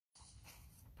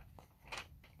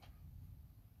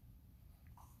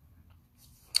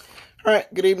All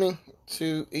right, good evening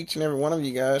to each and every one of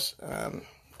you guys.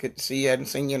 Good to see you. Hadn't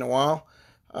seen you in a while.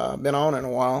 Been on in a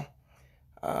while.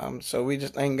 So we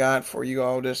just thank God for you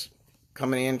all just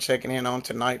coming in, checking in on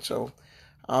tonight. So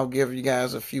I'll give you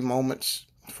guys a few moments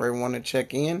for everyone to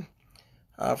check in.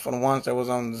 For the ones that was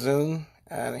on Zoom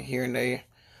and hearing the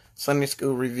Sunday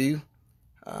school review,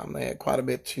 they had quite a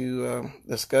bit to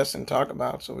discuss and talk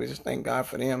about. So we just thank God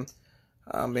for them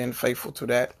being faithful to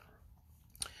that.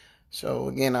 So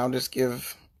again, I'll just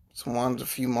give someone a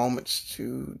few moments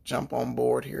to jump on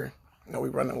board here. I know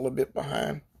we're running a little bit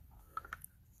behind.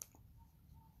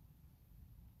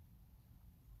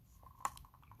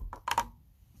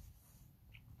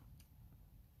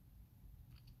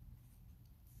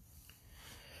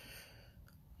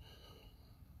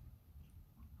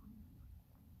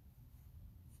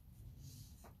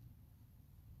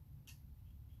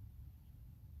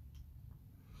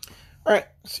 All right,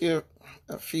 see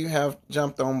a few have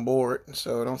jumped on board,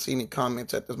 so I don't see any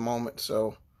comments at this moment.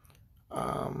 So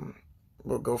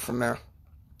we'll go from there.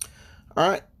 All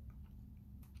right.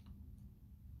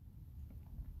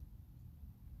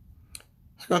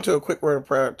 Let's go into a quick word of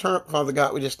prayer. Father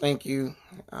God, we just thank you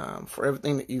for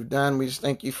everything that you've done. We just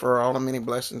thank you for all the many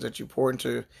blessings that you pour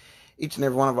into each and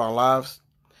every one of our lives.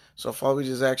 So, Father, we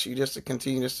just ask you just to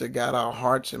continue just to guide our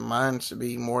hearts and minds to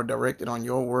be more directed on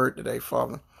your word today,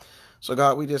 Father. So,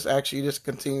 God, we just ask you just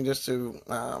continue just to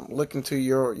look into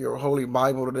your holy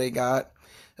Bible today, God,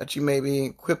 that you may be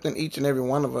equipping each and every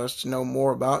one of us to know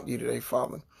more about you today,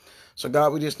 Father. So,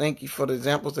 God, we just thank you for the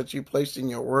examples that you placed in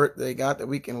your word today, God, that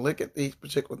we can look at these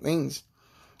particular things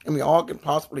and we all can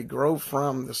possibly grow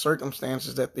from the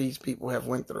circumstances that these people have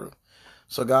went through.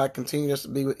 So, God, continue just to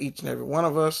be with each and every one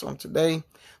of us on today.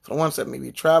 For the ones that may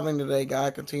be traveling today,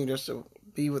 God, continue just to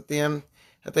be with them,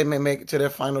 that they may make it to their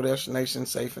final destination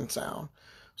safe and sound.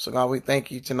 So, God, we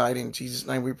thank you tonight. In Jesus'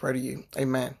 name we pray to you.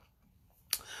 Amen.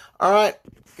 All right.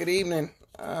 Good evening.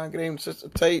 Good evening, Sister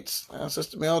Tates,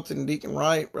 Sister Melton, Deacon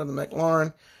Wright, Brother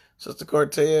McLaurin, Sister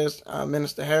Cortez,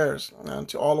 Minister Harris.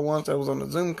 To all the ones that was on the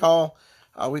Zoom call,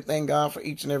 we thank God for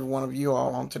each and every one of you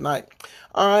all on tonight.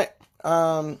 All right.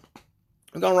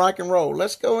 We're going to rock and roll.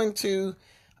 Let's go into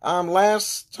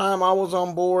last time I was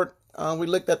on board, we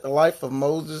looked at the life of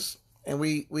Moses, and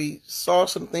we saw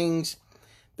some things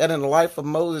that in the life of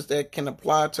Moses that can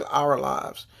apply to our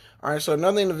lives. All right, so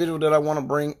another individual that I want to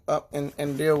bring up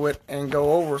and deal with and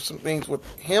go over some things with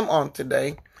him on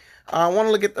today, I want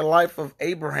to look at the life of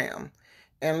Abraham.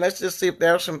 And let's just see if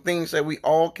there are some things that we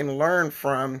all can learn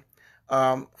from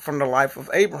the life of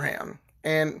Abraham.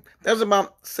 And there's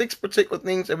about 6 particular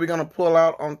things that we're going to pull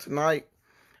out on tonight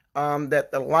that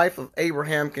the life of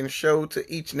Abraham can show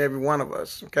to each and every one of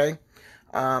us, okay?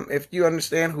 If you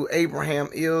understand who Abraham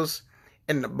is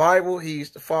in the Bible,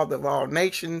 he's the father of all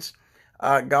nations.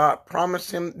 God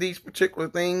promised him these particular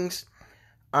things,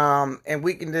 and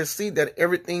we can just see that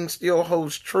everything still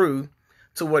holds true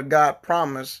to what God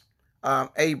promised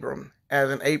Abram as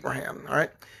an Abraham. All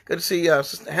right, good to see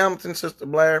Sister Hamilton, Sister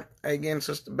Blair, again,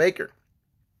 Sister Baker.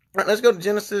 All right, let's go to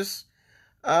Genesis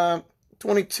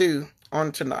 22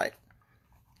 on tonight.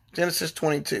 Genesis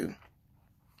 22.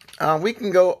 We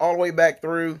can go all the way back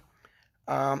through,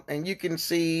 and you can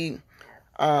see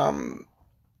the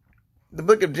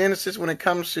book of Genesis when it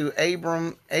comes to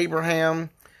Abraham.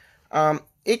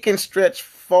 It can stretch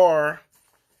far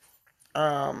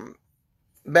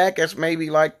back as maybe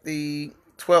like the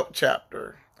 12th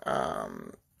chapter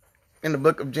in the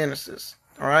book of Genesis.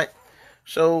 All right.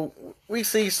 So we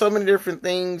see so many different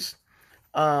things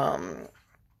when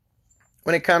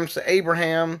it comes to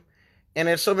Abraham. And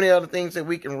there's so many other things that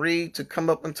we can read to come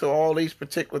up into all these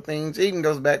particular things. It even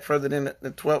goes back further than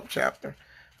the 12th chapter.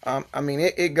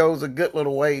 It goes a good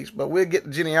little ways, but we'll get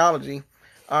the genealogy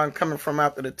coming from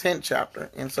after the 10th chapter.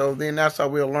 And so then that's how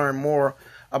we'll learn more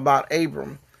about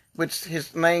Abram, which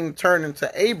his name turned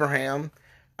into Abraham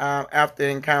after the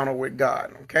encounter with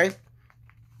God. Okay.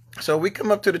 So we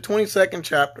come up to the 22nd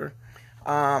chapter,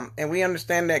 and we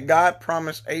understand that God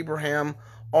promised Abraham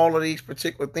all of these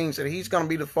particular things, that he's going to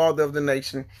be the father of the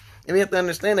nation. And we have to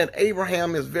understand that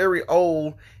Abraham is very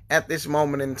old at this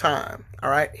moment in time. All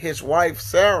right. His wife,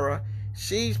 Sarah,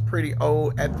 she's pretty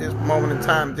old at this moment in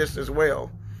time just as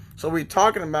well. So we're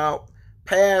talking about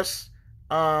past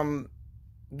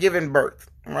giving birth.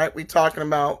 All right. We're talking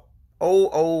about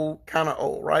old, kind of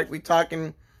old, right? We're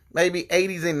talking maybe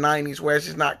 80s and 90s, where it's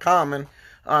just not common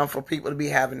for people to be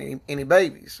having any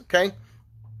babies. Okay.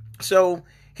 So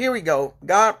here we go.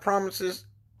 God promises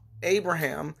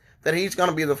Abraham that he's going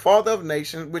to be the father of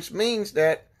nations, which means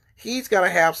that he's got to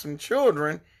have some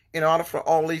children in order for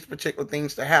all these particular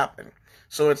things to happen.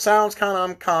 So it sounds kind of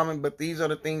uncommon, but these are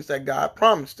the things that God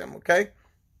promised him, okay?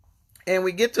 And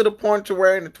we get to the point to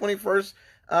where in the 21st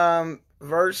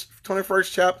verse,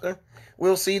 21st chapter,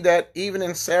 we'll see that even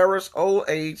in Sarah's old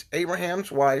age, Abraham's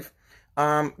wife,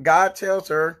 God tells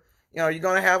her, you're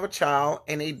going to have a child,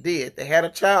 and they did. They had a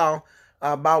child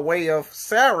by way of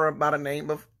Sarah by the name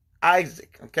of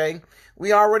Isaac, okay?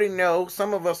 We already know,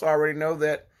 some of us already know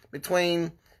that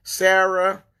between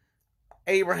Sarah,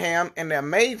 Abraham, and their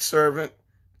maidservant,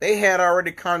 they had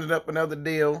already conjured up another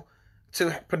deal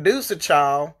to produce a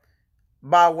child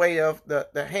by way of the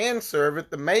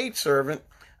handservant, the maidservant,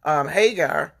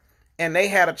 Hagar, and they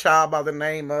had a child by the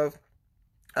name of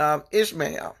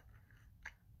Ishmael.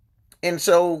 And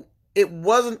so it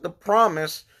wasn't the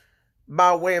promise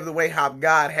by way of the way how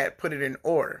God had put it in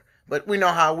order. But we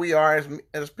know how we are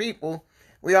as people.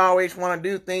 We always want to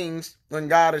do things when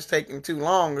God is taking too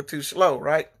long or too slow,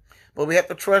 right? But we have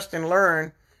to trust and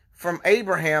learn from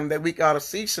Abraham that we got to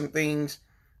see some things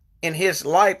in his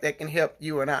life that can help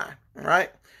you and I,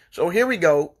 right? So here we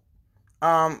go.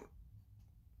 They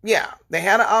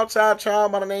had an outside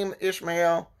child by the name of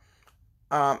Ishmael.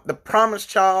 The promised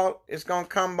child is going to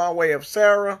come by way of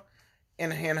Sarah in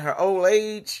her old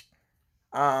age.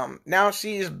 Now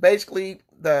she is basically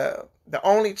the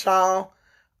only child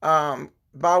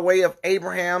by way of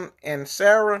Abraham and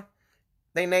Sarah.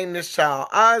 They named this child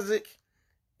Isaac.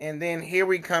 And then here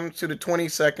we come to the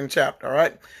 22nd chapter, all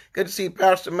right? Good to see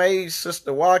Pastor Mays,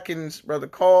 Sister Watkins, Brother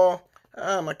Carl,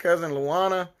 my cousin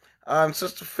Luana,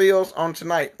 Sister Fields on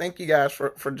tonight. Thank you guys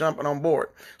for jumping on board.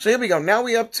 So here we go. Now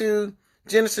we up to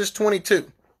Genesis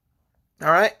 22, all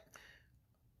right?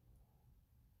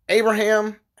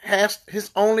 Abraham has his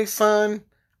only son,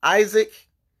 Isaac.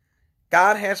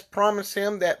 God has promised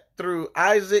him that through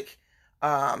Isaac,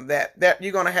 that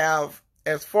you're going to have,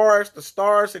 as far as the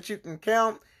stars that you can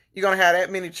count, you're going to have that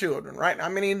many children, right? How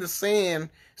many in the sand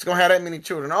is going to have that many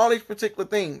children? All these particular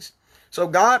things. So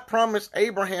God promised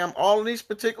Abraham all of these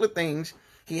particular things.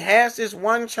 He has his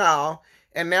one child,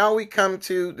 and now we come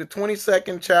to the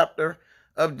 22nd chapter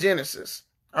of Genesis.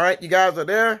 All right, you guys are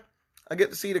there? I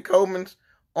get to see the Colemans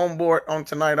on board on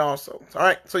tonight also. All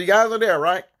right, so you guys are there,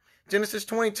 right? Genesis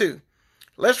 22.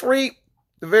 Let's read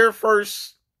the very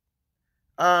first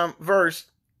verse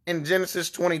in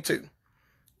Genesis 22.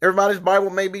 Everybody's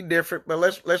Bible may be different, but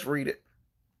let's read it.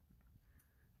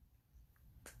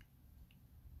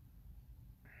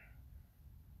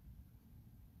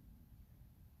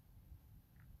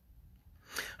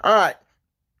 All right.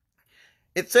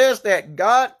 It says that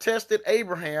God tested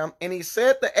Abraham, and he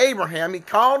said to Abraham, he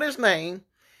called his name,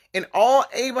 and all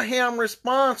Abraham's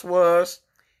response was,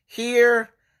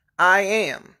 "Here I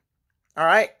am." All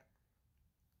right.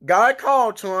 God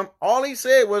called to him. All he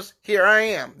said was, "Here I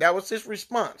am." That was his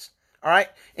response. All right.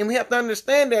 And we have to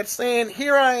understand that saying,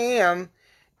 "Here I am,"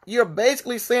 you're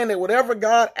basically saying that whatever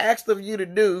God asked of you to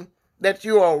do, that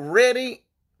you are ready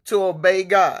to obey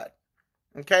God.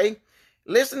 Okay.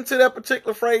 Listen to that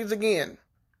particular phrase again.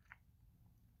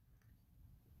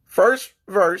 First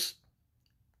verse,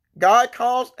 God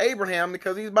calls Abraham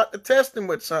because he's about to test him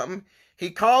with something. He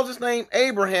calls his name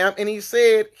Abraham, and he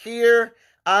said, "Here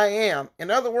I am." In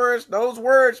other words, those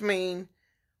words mean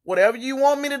whatever you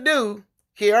want me to do,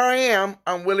 here I am.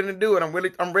 I'm willing to do it.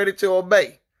 I'm ready to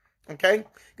obey. Okay?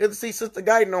 Good to see Sister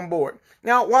Guyton on board.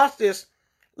 Now, watch this.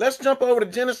 Let's jump over to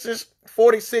Genesis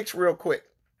 46 real quick.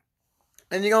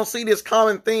 And you're going to see this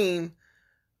common theme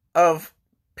of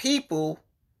people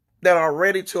that are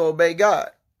ready to obey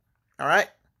God. All right?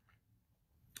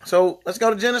 So let's go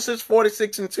to Genesis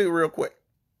 46 and 2 real quick.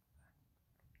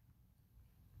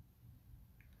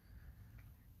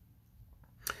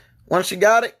 Once you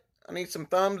got it, I need some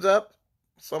thumbs up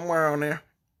somewhere on there.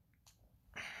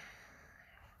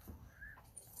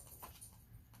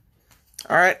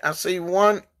 All right, I see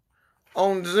one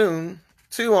on Zoom,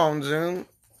 two on Zoom.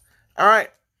 All right,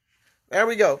 there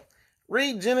we go.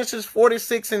 Read Genesis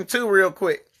 46 and 2 real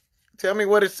quick. Tell me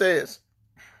what it says.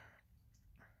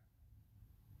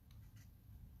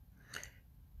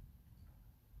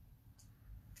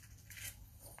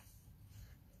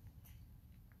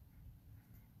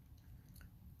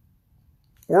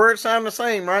 Words sound the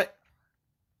same, right?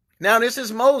 Now this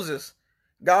is Moses.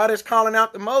 God is calling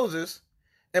out to Moses,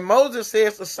 and Moses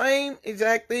says the same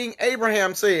exact thing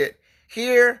Abraham said.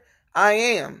 "Here I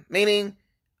am," meaning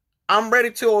I'm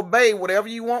ready to obey whatever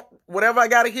you want, whatever I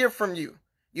got to hear from you.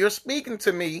 You're speaking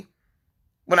to me.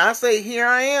 When I say "here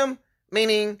I am,"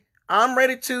 meaning I'm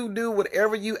ready to do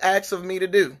whatever you ask of me to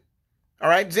do. All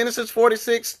right, Genesis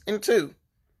 46 and 2.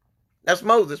 That's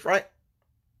Moses, right?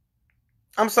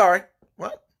 I'm sorry.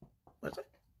 What? What's that?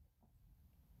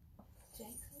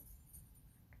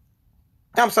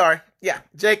 I'm sorry. Yeah,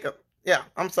 Jacob. Yeah,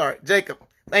 I'm sorry. Jacob.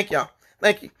 Thank y'all.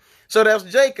 Thank you. So that's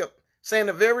Jacob saying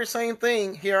the very same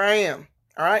thing. Here I am.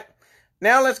 All right.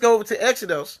 Now let's go over to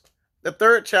Exodus, the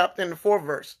 3rd chapter and the 4th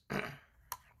verse.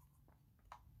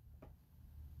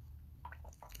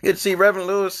 Good to see Reverend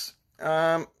Lewis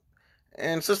and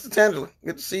Sister Tangela.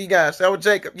 Good to see you guys. That was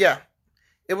Jacob. Yeah,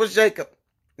 it was Jacob.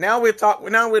 Now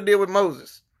we'll deal with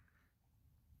Moses.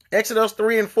 Exodus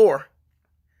 3 and 4.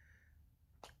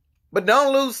 But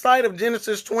don't lose sight of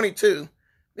Genesis 22,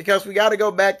 because we got to go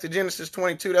back to Genesis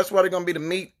 22. That's where they're going to be the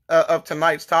meat of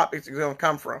tonight's topics is going to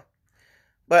come from.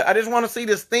 But I just want to see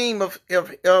this theme of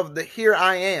the here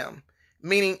I am,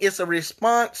 meaning it's a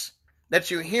response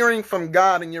that you're hearing from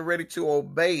God and you're ready to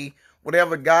obey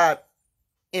whatever God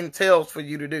entails for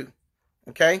you to do.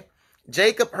 Okay?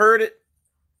 Jacob heard it.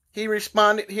 He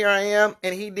responded, here I am,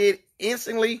 and he did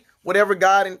instantly whatever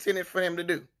God intended for him to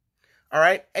do. All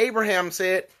right? Abraham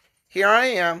said, here I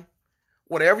am.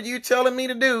 Whatever you're telling me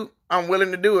to do, I'm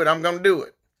willing to do it. I'm going to do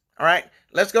it. All right?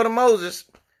 Let's go to Moses,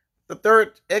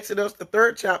 Exodus, the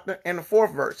 3rd chapter and the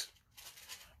 4th verse.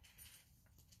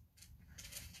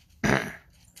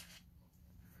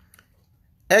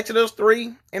 Exodus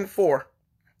 3 and 4.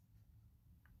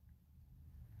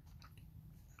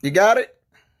 You got it?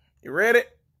 You read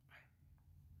it?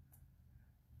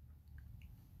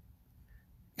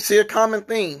 You see a common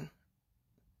theme.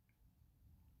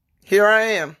 Here I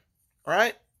am. All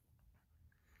right?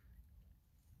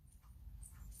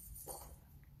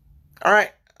 All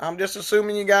right. I'm just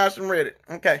assuming you guys have read it.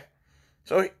 Okay.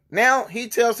 So now he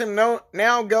tells him, no,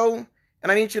 now go,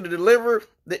 and I need you to deliver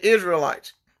the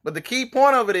Israelites. But the key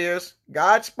point of it is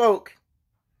God spoke.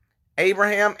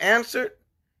 Abraham answered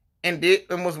and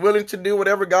was willing to do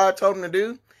whatever God told him to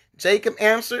do. Jacob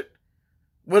answered,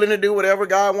 willing to do whatever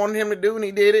God wanted him to do, and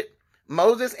he did it.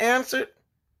 Moses answered,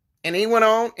 and he went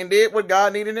on and did what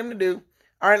God needed him to do.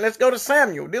 All right, let's go to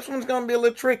Samuel. This one's going to be a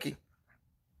little tricky.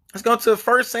 Let's go to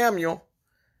 1 Samuel,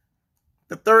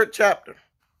 the 3rd chapter.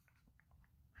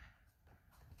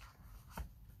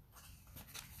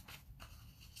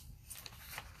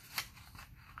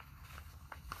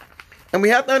 And we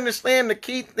have to understand the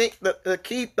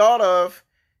key thought of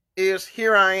is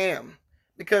here I am.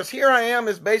 Because here I am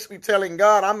is basically telling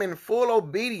God I'm in full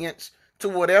obedience to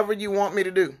whatever you want me to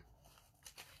do.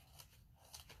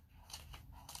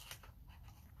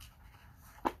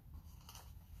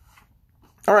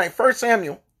 All right, 1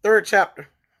 Samuel, 3rd chapter.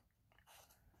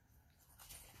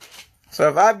 So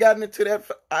if I've gotten into that,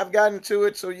 I've gotten to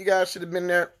it, so you guys should have been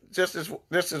there just as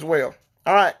well.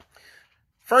 All right.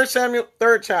 1 Samuel,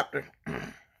 3rd chapter.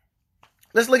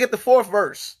 Let's look at the 4th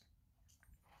verse.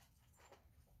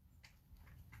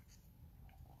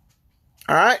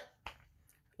 All right.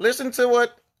 Listen to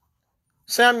what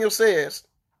Samuel says.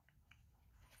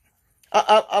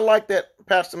 I like that,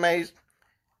 Pastor Mays.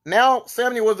 Now,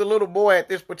 Samuel was a little boy at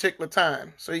this particular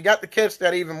time, so you got to catch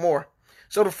that even more.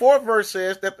 So the 4th verse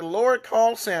says that the Lord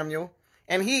called Samuel,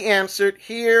 and he answered,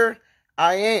 here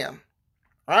I am.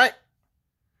 All right.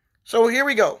 So here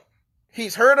we go.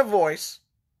 He's heard a voice.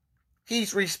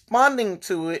 He's responding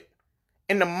to it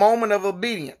in the moment of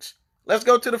obedience. Let's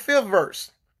go to the 5th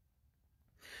verse.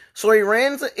 So he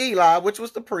ran to Eli, which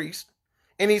was the priest,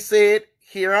 and he said,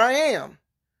 here I am.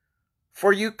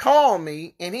 For you called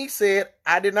me, and he said,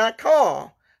 I did not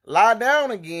call. Lie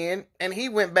down again, and he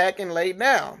went back and laid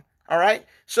down. All right.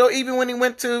 So even when he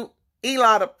went to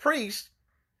Eli the priest,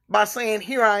 by saying,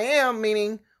 here I am,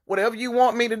 meaning whatever you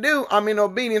want me to do, I'm in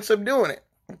obedience of doing it.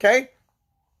 Okay.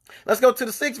 Let's go to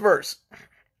the 6th verse.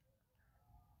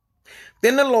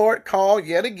 Then the Lord called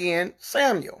yet again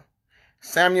Samuel.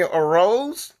 Samuel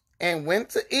arose and went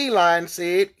to Eli and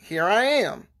said, here I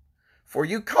am. For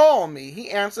you called me.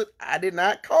 He answered, I did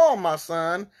not call, my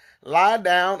son. Lie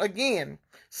down again.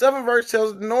 7th verse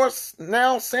tells us,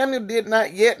 now Samuel did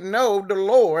not yet know the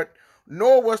Lord,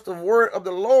 nor was the word of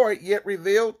the Lord yet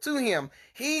revealed to him.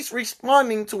 He's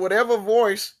responding to whatever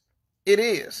voice it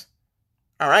is.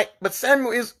 All right. But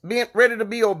Samuel is being ready to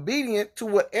be obedient to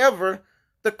whatever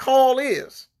the call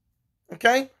is.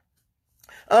 Okay.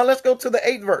 Let's go to the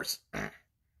 8th verse.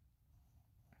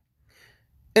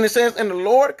 And it says, and the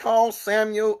Lord called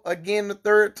Samuel again the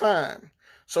 3rd time.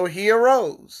 So he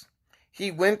arose. He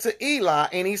went to Eli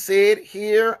and he said,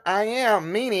 here I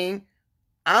am, meaning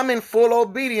I'm in full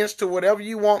obedience to whatever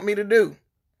you want me to do.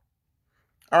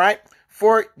 All right.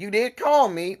 For you did call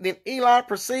me. Then Eli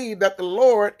perceived that the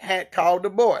Lord had called the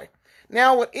boy.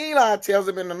 Now what Eli tells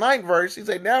him in the 9th verse, he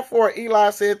said, therefore Eli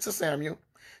said to Samuel,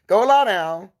 go lie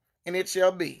down, and it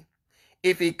shall be.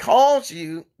 If he calls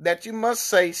you, that you must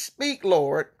say, speak,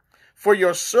 Lord, for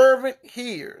your servant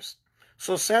hears.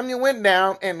 So Samuel went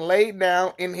down and laid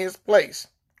down in his place.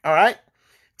 All right.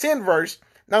 10th verse.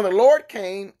 Now the Lord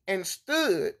came and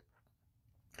stood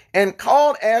and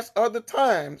called as other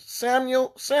times,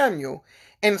 Samuel, Samuel.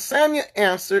 And Samuel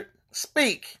answered,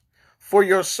 Speak, for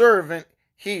your servant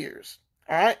hears.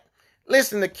 All right.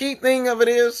 Listen, the key thing of it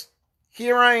is,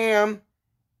 here I am,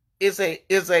 it's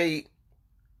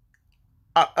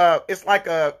like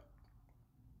a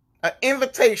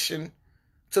invitation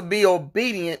to be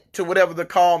obedient to whatever the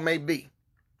call may be.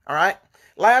 All right.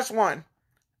 Last one.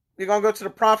 We're going to go to the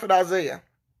prophet Isaiah.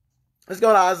 Let's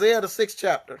go to Isaiah, the 6th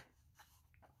chapter.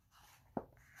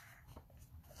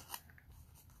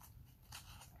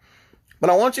 But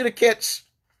I want you to catch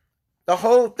the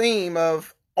whole theme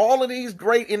of all of these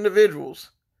great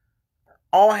individuals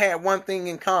all had one thing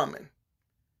in common.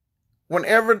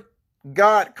 Whenever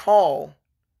God called,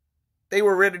 they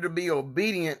were ready to be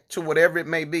obedient to whatever it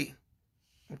may be.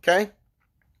 Okay?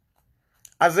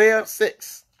 Isaiah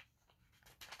 6.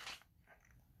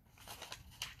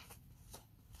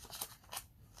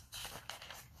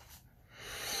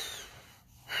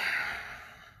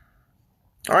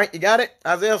 All right, you got it?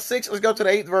 Isaiah 6, let's go to the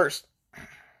 8th verse.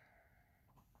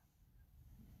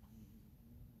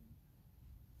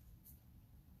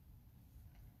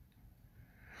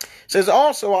 It says,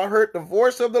 Also I heard the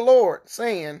voice of the Lord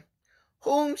saying,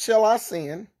 Whom shall I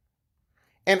send,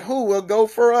 and who will go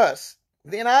for us?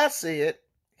 Then I said,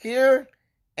 Here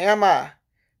am I,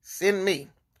 send me.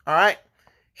 All right?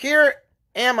 Here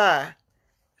am I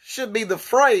should be the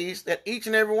phrase that each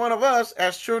and every one of us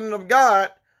as children of God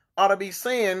ought to be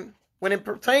saying when it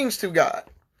pertains to God.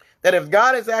 That if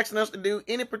God is asking us to do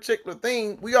any particular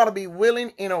thing, we ought to be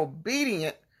willing and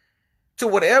obedient to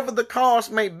whatever the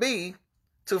cost may be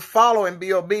to follow and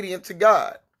be obedient to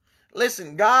God.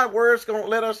 Listen, God's word's going to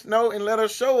let us know and let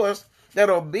us show us that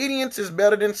obedience is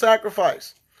better than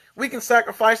sacrifice. We can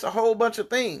sacrifice a whole bunch of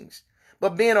things,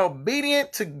 but being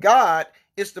obedient to God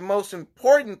is the most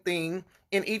important thing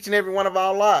in each and every one of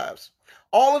our lives.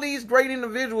 All of these great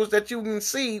individuals that you can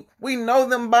see, we know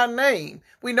them by name.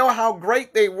 We know how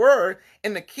great they were.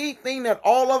 And the key thing that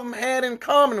all of them had in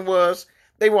common was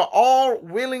they were all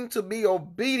willing to be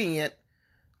obedient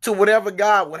to whatever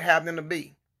God would have them to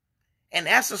be. And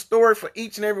that's a story for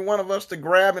each and every one of us to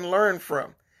grab and learn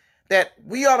from. That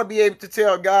we ought to be able to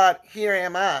tell God, here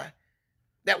am I.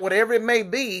 That whatever it may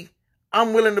be,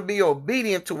 I'm willing to be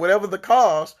obedient to whatever the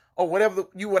cause or whatever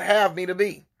you would have me to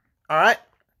be. All right?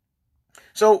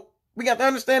 So we got to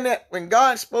understand that when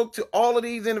God spoke to all of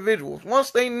these individuals,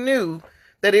 once they knew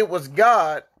that it was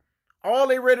God, all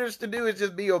they ready to do is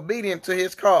just be obedient to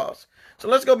his cause. So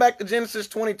let's go back to Genesis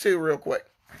 22 real quick.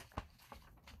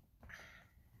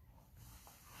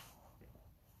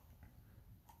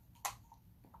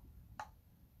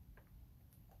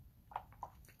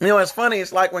 You know, it's funny.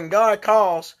 It's like when God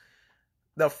calls,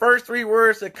 the first 3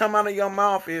 words that come out of your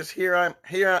mouth is here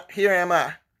am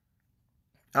I.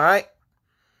 All right.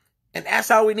 And that's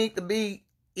how we need to be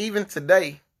even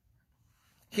today.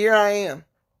 Here I am.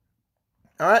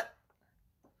 All right.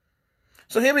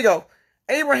 So here we go.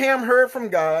 Abraham heard from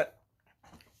God,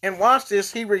 and watch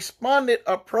this. He responded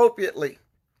appropriately.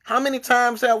 How many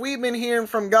times have we been hearing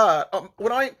from God?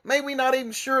 Maybe not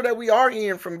even sure that we are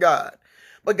hearing from God.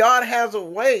 But God has a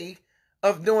way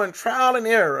of doing trial and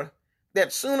error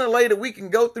that sooner or later we can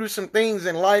go through some things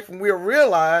in life and we'll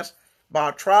realize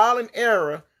by trial and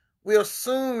error, we'll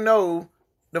soon know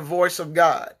the voice of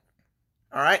God.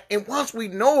 All right. And once we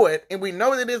know it and we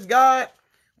know that it's God,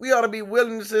 we ought to be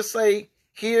willing to just say,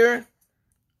 here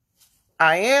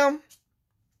I am.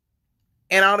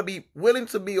 And I ought to be willing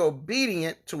to be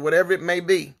obedient to whatever it may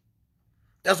be.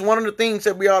 That's one of the things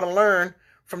that we ought to learn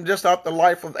from just out the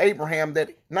life of Abraham, that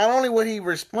not only would he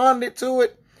responded to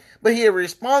it, but he had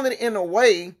responded in a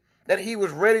way that he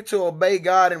was ready to obey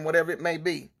God in whatever it may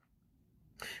be.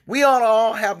 We ought to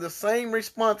all have the same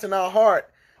response in our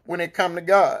heart when it comes to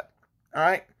God. All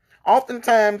right.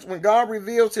 Oftentimes when God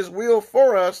reveals his will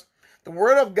for us, the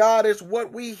word of God is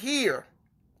what we hear.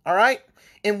 All right.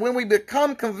 And when we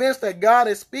become convinced that God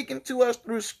is speaking to us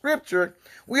through scripture,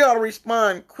 we ought to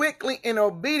respond quickly and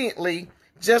obediently,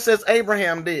 just as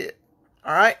Abraham did.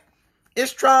 All right.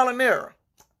 It's trial and error.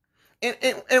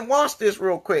 And watch this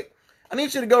real quick. I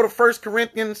need you to go to 1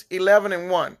 Corinthians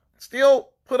 11:1. Still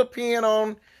put a pin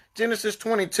on Genesis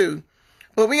 22.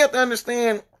 But we have to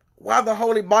understand why the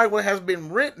Holy Bible has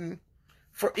been written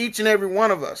for each and every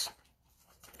one of us.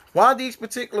 Why these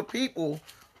particular people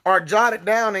are jotted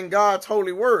down in God's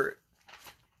holy word.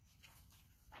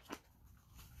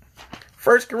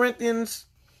 1 Corinthians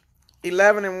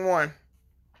 11:1.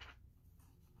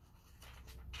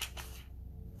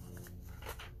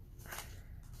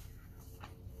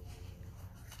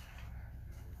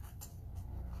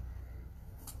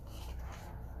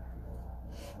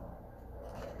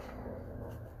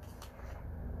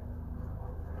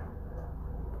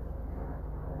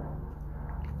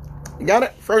 You got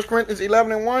it? 1 Corinthians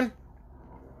 11 and 1.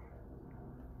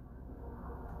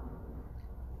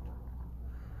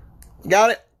 You got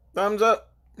it? Thumbs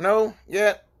up? No?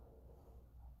 Yet?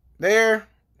 There?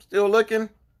 Still looking?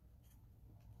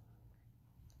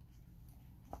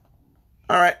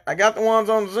 All right. I got the ones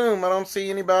on Zoom. I don't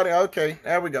see anybody. Okay.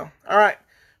 There we go. All right.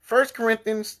 1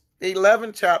 Corinthians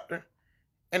 11 chapter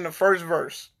and the first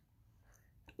verse.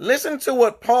 Listen to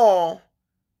what Paul,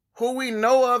 who we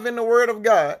know of in the Word of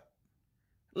God,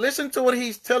 listen to what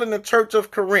he's telling the church of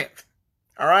Corinth.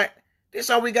 All right. This is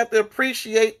how we got to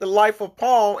appreciate the life of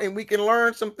Paul, and we can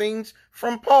learn some things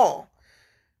from Paul.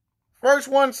 Verse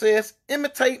 1 says,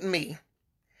 imitate me,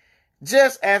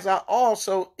 just as I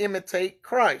also imitate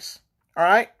Christ. All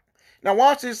right. Now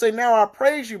watch this. Say, now I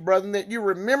praise you, brethren, that you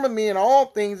remember me in all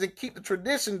things and keep the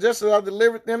tradition just as I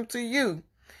delivered them to you.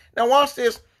 Now watch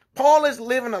this. Paul is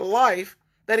living a life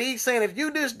that he's saying, if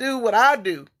you just do what I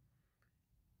do,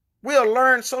 we'll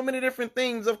learn so many different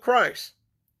things of Christ.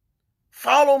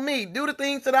 Follow me. Do the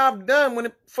things that I've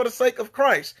done for the sake of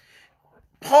Christ.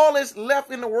 Paul is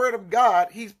left in the Word of God.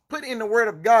 He's put in the Word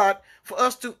of God for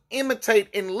us to imitate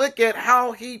and look at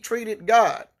how he treated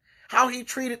God, how he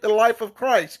treated the life of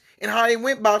Christ, and how he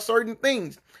went by certain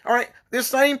things. All right, this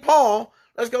same Paul,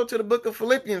 let's go to the book of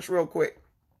Philippians real quick.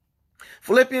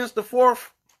 Philippians, the 4th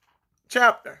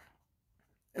chapter.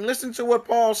 And listen to what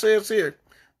Paul says here.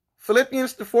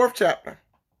 Philippians, the 4th chapter.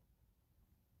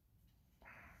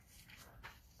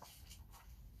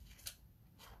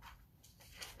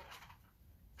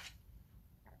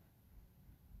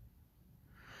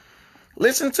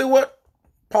 Listen to what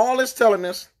Paul is telling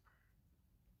us.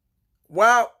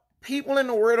 While people in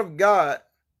the Word of God,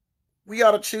 we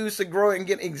ought to choose to grow and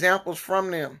get examples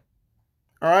from them.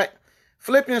 All right.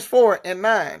 Philippians 4 and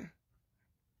 9.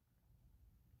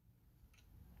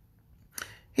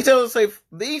 He tells us, say,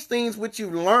 these things which you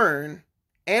learn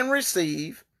and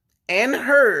receive and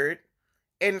heard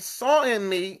and saw in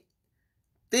me,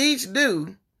 these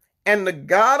do, and the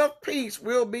God of peace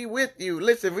will be with you.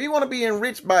 Listen, if we want to be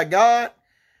enriched by God,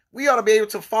 we ought to be able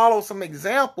to follow some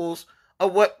examples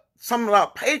of what some of our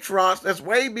patriarchs that's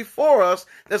way before us,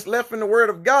 that's left in the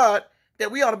Word of God, that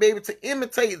we ought to be able to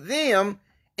imitate them,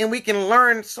 and we can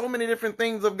learn so many different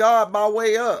things of God by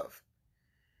way of.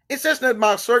 It's just not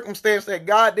by circumstance that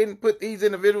God didn't put these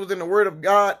individuals in the Word of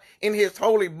God in his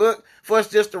holy book for us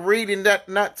just to read and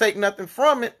not take nothing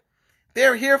from it.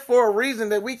 They're here for a reason,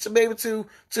 that we should be able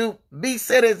to be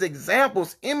set as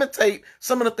examples, imitate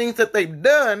some of the things that they've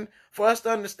done for us to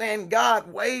understand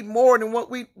God way more than what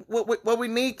we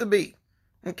need to be.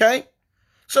 Okay?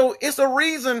 So it's a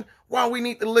reason why we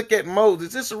need to look at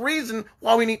Moses. It's a reason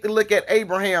why we need to look at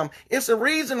Abraham. It's a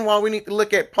reason why we need to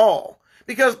look at Paul.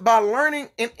 Because by learning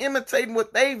and imitating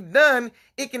what they've done,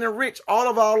 it can enrich all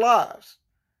of our lives.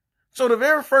 So the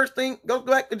very first thing, go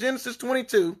back to Genesis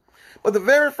 22. But the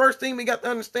very first thing we got to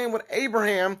understand with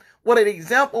Abraham, what an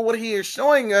example, what he is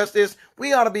showing us is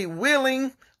we ought to be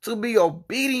willing to be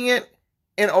obedient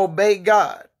and obey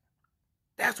God.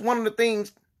 That's one of the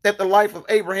things that the life of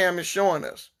Abraham is showing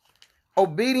us.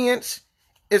 Obedience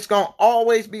is going to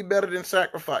always be better than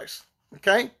sacrifice.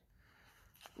 Okay?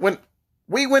 When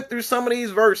we went through some of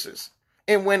these verses,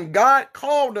 and when God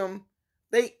called them,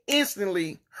 they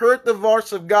instantly heard the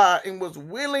voice of God and was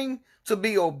willing to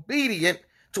be obedient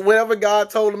to whatever God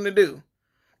told them to do.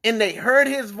 And they heard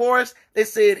his voice. They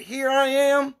said, here I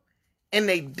am. And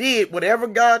they did whatever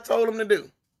God told them to do.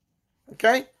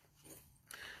 Okay?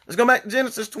 Let's go back to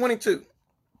Genesis 22.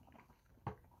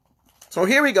 So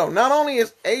here we go. Not only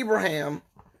is Abraham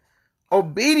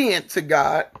obedient to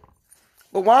God,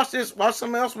 but watch this. Watch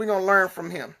something else we're going to learn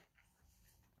from him.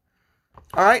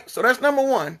 All right? So that's number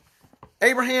one.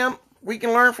 Abraham, we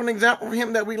can learn from an example of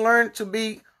him that we learn to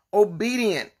be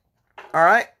obedient. All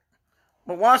right?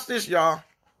 But watch this, y'all.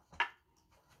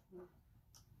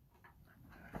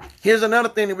 Here's another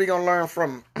thing that we're going to learn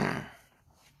from him.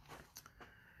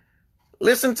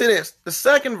 Listen to this. The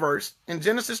second verse in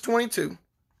Genesis 22.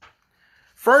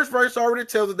 First verse already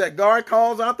tells us that God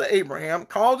calls out to Abraham,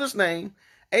 calls his name.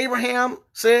 Abraham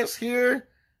says, here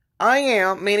I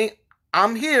am, meaning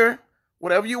I'm here.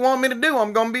 Whatever you want me to do,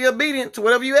 I'm going to be obedient to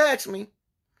whatever you ask me.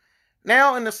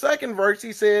 Now in the second verse,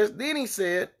 he says, then he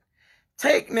said,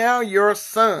 take now your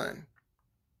son,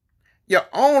 your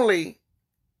only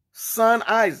son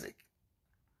Isaac,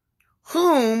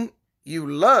 whom you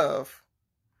love,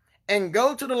 and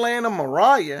go to the land of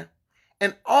Moriah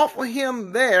and offer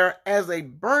him there as a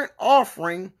burnt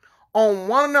offering on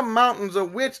one of the mountains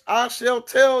of which I shall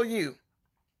tell you.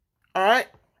 All right.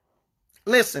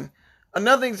 Listen,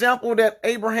 another example that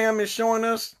Abraham is showing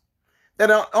us that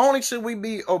not only should we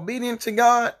be obedient to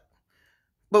God,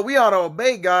 But we ought to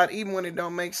obey God even when it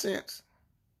don't make sense.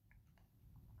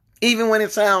 Even when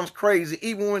it sounds crazy,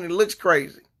 even when it looks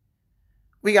crazy.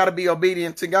 We got to be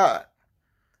obedient to God.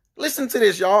 Listen to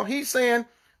this, y'all. He's saying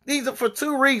these are for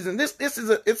two reasons. This is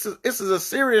a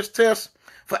serious test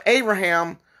for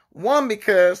Abraham. One,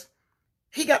 because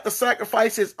he got to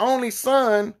sacrifice his only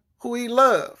son who he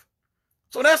loved.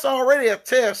 So that's already a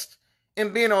test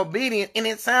in being obedient, and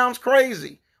it sounds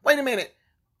crazy. Wait a minute.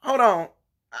 Hold on.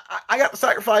 I got to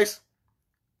sacrifice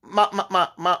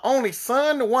my only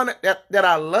son, the one that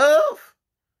I love.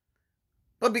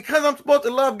 But because I'm supposed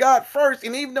to love God first,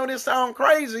 and even though this sounds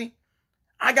crazy,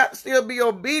 I got to still be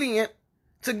obedient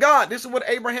to God. This is what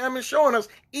Abraham is showing us,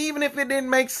 even if it didn't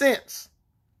make sense.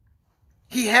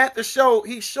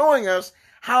 He's showing us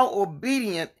how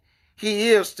obedient he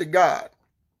is to God.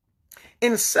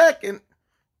 And second,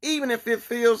 even if it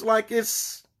feels like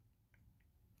it's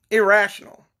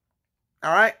irrational.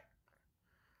 All right?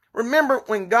 Remember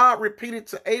when God repeated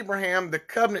to Abraham the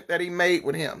covenant that he made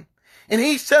with him. And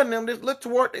he's telling him, just look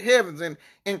toward the heavens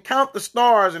and count the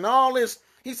stars and all this.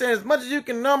 He said, as much as you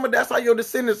can number, that's how your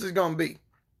descendants is going to be.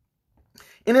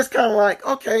 And it's kind of like,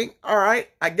 okay, all right,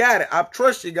 I got it. I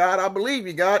trust you, God. I believe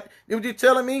you, God. You what you're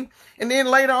telling me? And then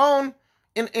later on,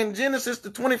 in Genesis, the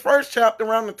 21st chapter,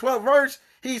 around the 12th verse,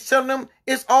 he's telling them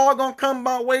it's all going to come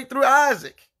by way through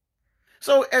Isaac.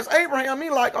 So as Abraham,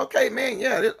 he's like, okay, man,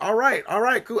 yeah, all right,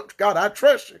 cool. God, I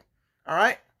trust you. All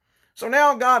right. So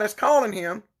now God is calling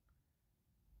him,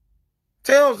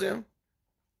 tells him,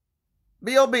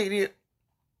 be obedient,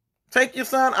 take your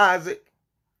son Isaac,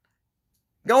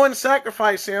 go and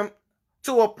sacrifice him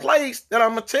to a place that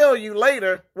I'm going to tell you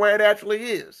later where it actually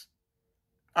is.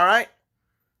 All right.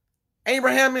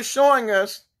 Abraham is showing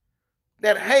us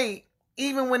that, hey,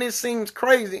 even when it seems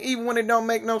crazy, even when it don't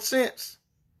make no sense,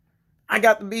 I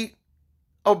got to be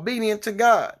obedient to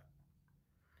God.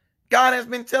 God has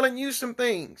been telling you some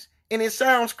things, and it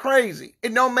sounds crazy.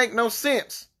 It don't make no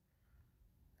sense.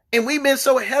 And we've been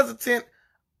so hesitant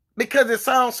because it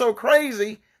sounds so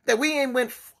crazy that we ain't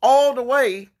went all the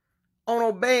way on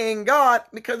obeying God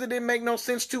because it didn't make no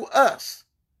sense to us.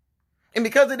 And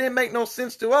because it didn't make no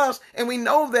sense to us, and we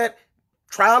know that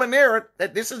trial and error,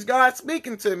 that this is God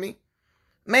speaking to me,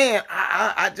 man,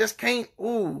 I just can't,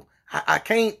 I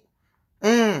can't,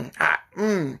 I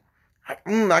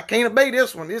can't obey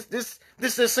this one. This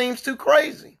just seems too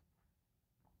crazy.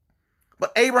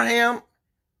 But Abraham,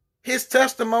 his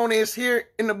testimony is here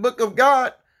in the book of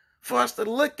God for us to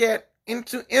look at and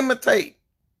to imitate.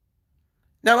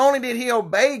 Not only did he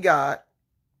obey God,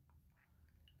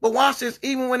 but watch this,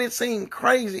 even when it seemed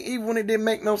crazy, even when it didn't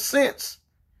make no sense,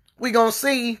 we're going to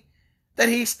see that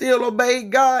he still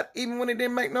obeyed God even when it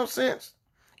didn't make no sense.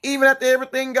 Even after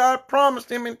everything God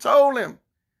promised him and told him.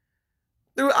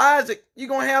 Through Isaac, you're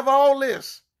going to have all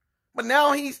this. But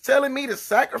now he's telling me to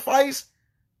sacrifice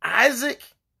Isaac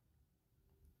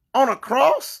on a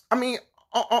cross? I mean,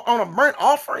 on a burnt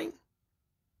offering?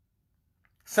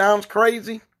 Sounds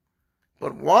crazy.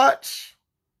 But watch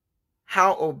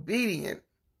how obedient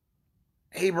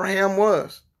Abraham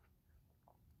was.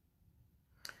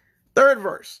 Third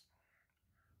verse.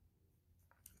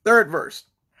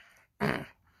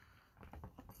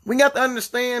 We got to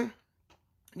understand,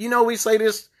 we say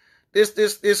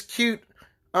this cute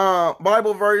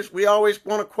Bible verse. We always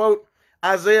want to quote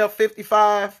Isaiah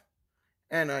 55.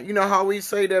 And you know how we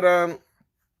say that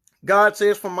God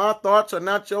says, for my thoughts are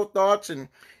not your thoughts,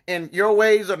 and your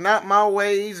ways are not my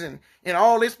ways, and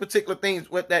all these particular things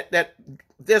with that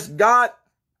this God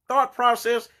thought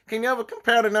process can never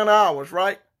compare to none of ours,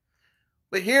 right?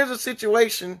 But here's a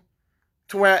situation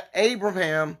to where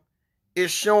Abraham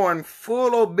is showing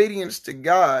full obedience to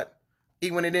God,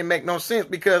 even when it didn't make no sense,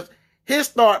 because his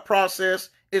thought process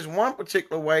is one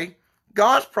particular way.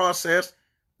 God's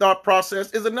thought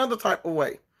process is another type of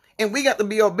way. And we got to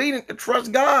be obedient to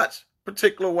trust God's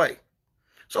particular way.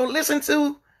 So listen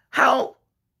to how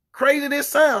crazy this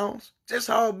sounds, just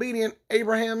how obedient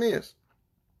Abraham is.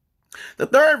 The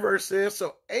third verse says,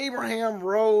 so Abraham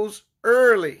rose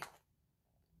early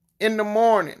in the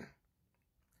morning,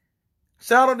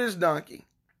 saddled his donkey,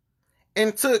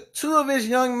 and took 2 of his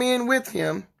young men with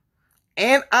him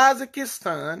and Isaac his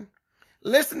son.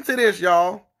 Listen to this,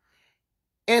 y'all.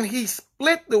 And he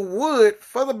split the wood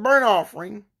for the burnt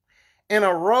offering and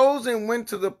arose and went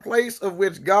to the place of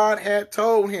which God had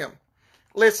told him.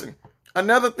 Listen,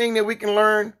 another thing that we can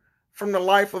learn from the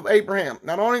life of Abraham.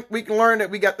 Not only we can learn that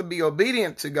we got to be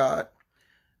obedient to God.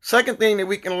 Second thing that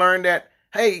we can learn that,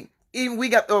 hey, even we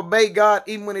got to obey God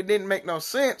even when it didn't make no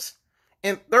sense.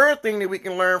 And third thing that we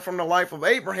can learn from the life of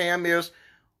Abraham is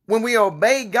when we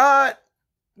obey God,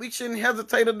 We shouldn't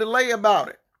hesitate or delay about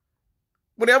it.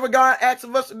 Whatever God asks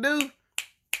of us to do,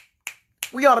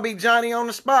 we ought to be Johnny on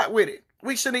the spot with it.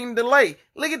 We shouldn't even delay.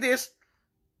 Look at this.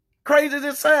 Crazy as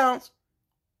it sounds,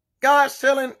 God's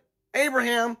telling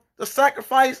Abraham to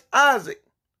sacrifice Isaac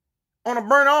on a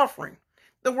burnt offering.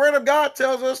 The word of God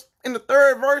tells us in the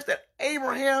 3rd verse that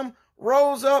Abraham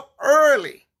rose up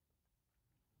early.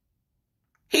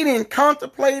 He didn't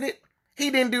contemplate it. He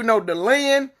didn't do no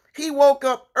delaying. He woke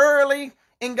up early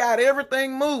and got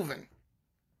everything moving.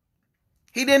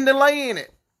 He didn't delay in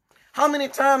it. How many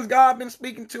times God been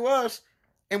speaking to us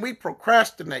and we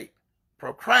procrastinate?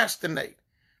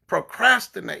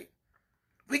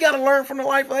 We got to learn from the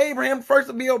life of Abraham first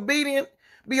to be obedient.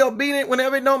 Be obedient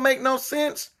whenever it don't make no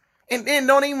sense. And then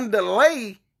don't even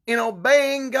delay in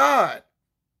obeying God.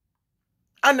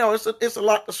 I know it's a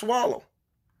lot to swallow.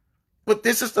 But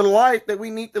this is the life that we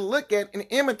need to look at and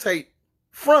imitate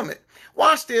from it.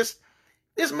 Watch this.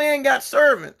 This man got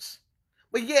servants.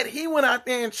 But yet he went out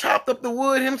there and chopped up the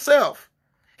wood himself.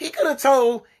 He could have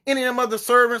told any of them other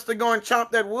servants to go and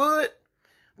chop that wood.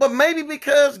 But maybe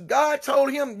because God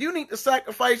told him, you need to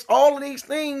sacrifice all of these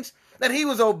things, that he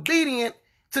was obedient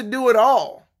to do it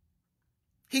all.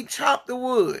 He chopped the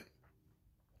wood.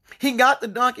 He got the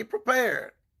donkey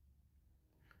prepared.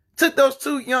 Took those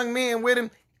 2 young men with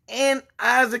him and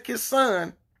Isaac, his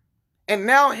son, and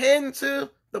now heading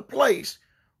to the place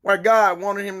where God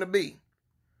wanted him to be.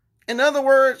 In other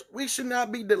words, we should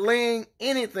not be delaying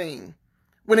anything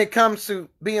when it comes to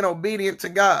being obedient to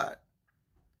God.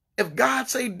 If God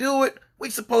say do it,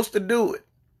 we're supposed to do it.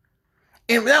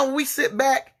 And now when we sit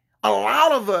back, a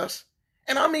lot of us,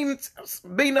 and I mean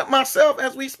beating up myself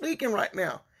as we speaking right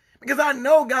now, because I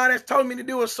know God has told me to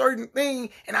do a certain thing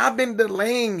and I've been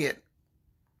delaying it.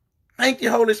 Thank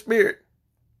you, Holy Spirit.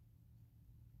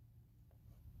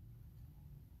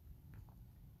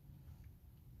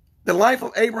 The life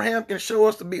of Abraham can show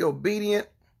us to be obedient.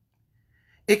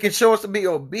 It can show us to be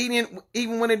obedient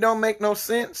even when it don't make no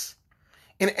sense.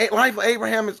 And the life of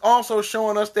Abraham is also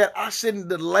showing us that I shouldn't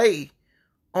delay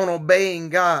on obeying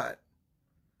God.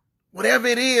 Whatever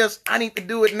it is, I need to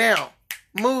do it now.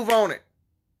 Move on it.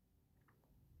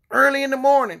 Early in the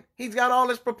morning, he's got all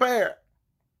this prepared.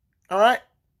 All right?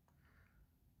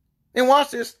 Then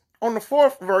watch this. On the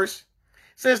 4th verse,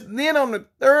 it says, then on the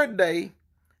 3rd day,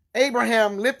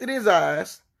 Abraham lifted his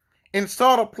eyes and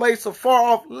saw the place afar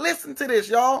off. Listen to this,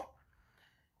 y'all.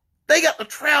 They got to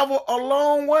travel a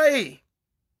long way.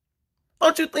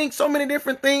 Don't you think so many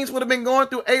different things would have been going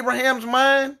through Abraham's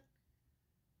mind?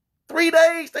 3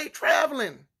 days they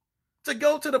traveling to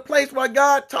go to the place where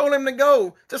God told him to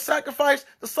go, to sacrifice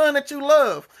the son that you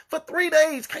love. For 3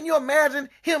 days, can you imagine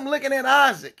him looking at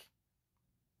Isaac?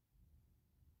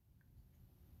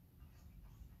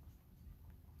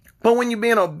 But when you're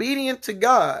being obedient to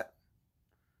God,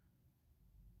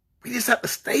 we just have to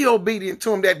stay obedient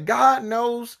to him, that God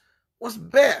knows what's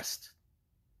best.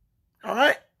 All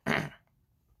right?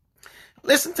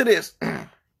 Listen to this.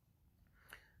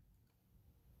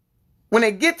 When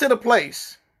they get to the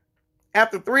place,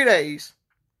 after 3 days,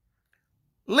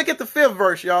 look at the 5th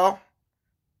verse, y'all.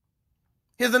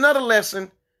 Here's another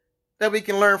lesson that we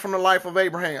can learn from the life of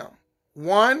Abraham.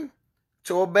 1,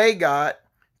 to obey God.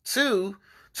 2,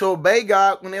 to obey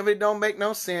God whenever it don't make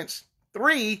no sense.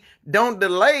 3, don't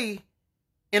delay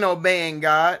in obeying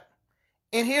God.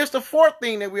 And here's the 4th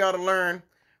thing that we ought to learn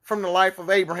from the life of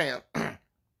Abraham.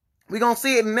 We're going to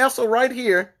see it nestled right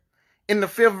here in the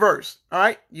 5th verse. All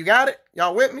right? You got it?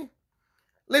 Y'all with me?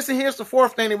 Listen, here's the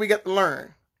 4th thing that we got to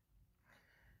learn.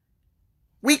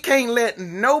 We can't let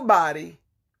nobody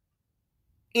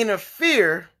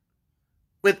interfere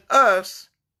with us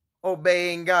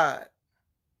obeying God.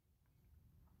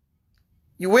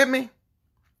 You with me?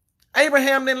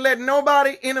 Abraham didn't let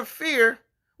nobody interfere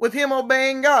with him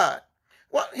obeying God.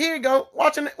 Well, here you go.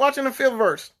 Watching the 5th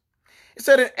verse. It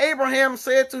said that Abraham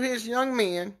said to his young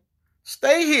men,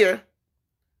 stay here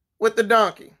with the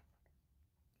donkey.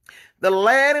 The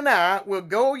lad and I will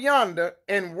go yonder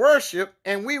and worship,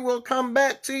 and we will come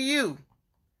back to you.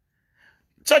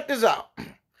 Check this out.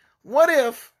 What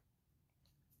if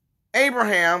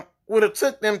Abraham would have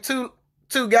took them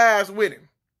two guys with him?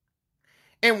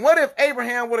 And what if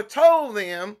Abraham would have told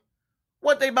them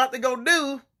what they about to go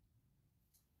do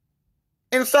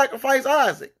and sacrifice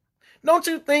Isaac? Don't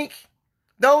you think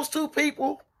those 2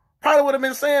 people probably would have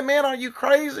been saying, man, are you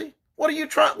crazy? What are you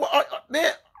trying?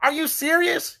 Man, are you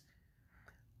serious?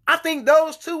 I think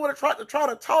those 2 would have tried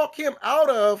to talk him out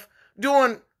of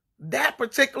doing that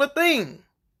particular thing.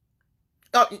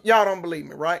 Y'all don't believe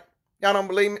me, right? Y'all don't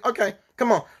believe me? Okay,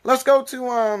 come on. Let's go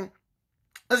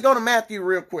to Matthew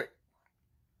real quick.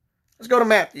 Let's go to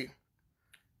Matthew.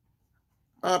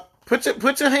 Put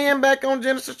your hand back on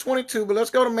Genesis 22, but let's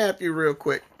go to Matthew real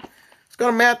quick. Let's go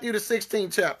to Matthew, the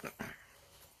 16th chapter.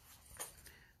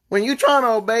 When you're trying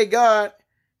to obey God,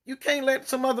 you can't let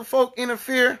some other folk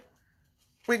interfere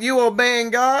with you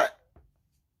obeying God.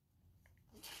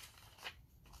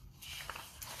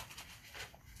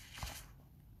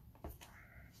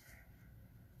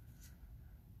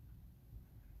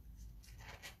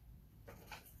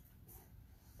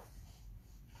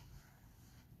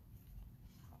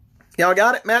 Y'all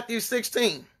got it? Matthew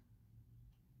 16.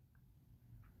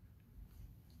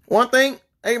 One thing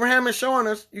Abraham is showing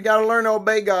us, you got to learn to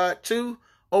obey God. 2,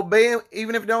 obey him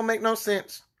even if it don't make no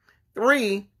sense.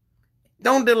 3,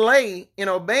 don't delay in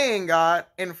obeying God.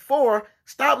 And 4,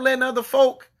 stop letting other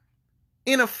folk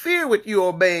interfere with you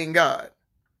obeying God.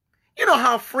 You know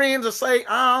how friends will say,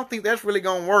 I don't think that's really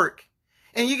going to work.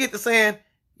 And you get to saying,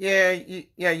 yeah,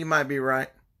 you might be right.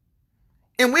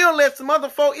 And we'll let some other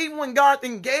folk, even when God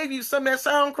then gave you something that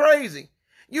sound crazy,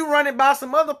 you run it by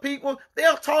some other people,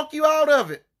 they'll talk you out of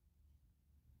it.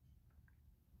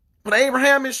 But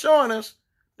Abraham is showing us,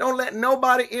 don't let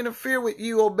nobody interfere with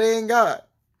you obeying God.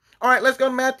 All right, let's go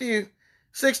to Matthew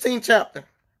 16 chapter.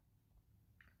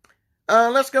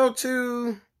 Let's go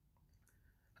around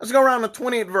the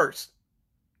 20th verse.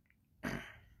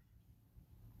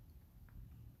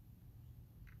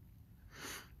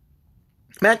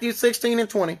 Matthew 16 and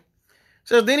 20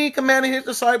 says, then he commanded his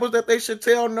disciples that they should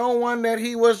tell no one that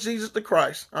he was Jesus the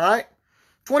Christ. All right.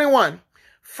 21.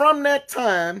 From that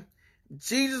time,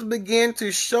 Jesus began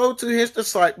to show to his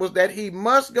disciples that he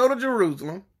must go to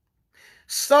Jerusalem,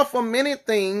 suffer many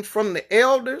things from the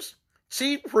elders,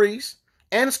 chief priests,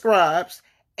 and scribes,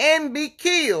 and be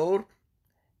killed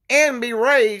and be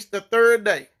raised the third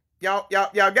day. Y'all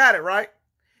got it, right?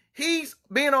 He's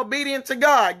being obedient to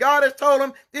God. God has told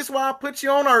him, this is why I put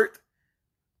you on earth.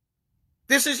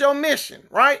 This is your mission,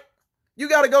 right? You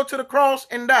got to go to the cross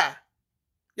and die.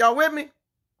 Y'all with me?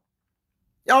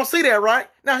 Y'all see that, right?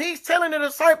 Now he's telling the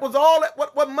disciples all that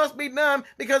what must be done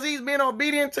because he's being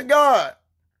obedient to God.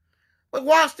 But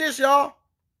watch this, y'all.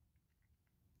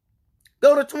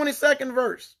 Go to 22nd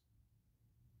verse.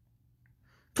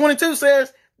 22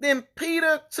 says, then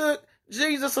Peter took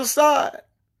Jesus aside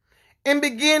and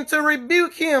began to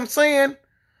rebuke him, saying,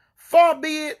 far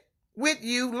be it with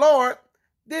you, Lord,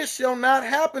 this shall not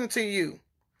happen to you.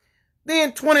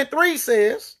 Then 23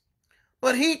 says,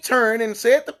 but he turned and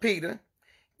said to Peter,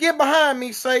 get behind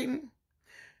me, Satan.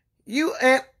 You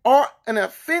are an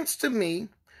offense to me,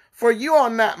 for you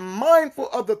are not mindful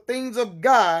of the things of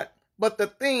God, but the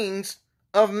things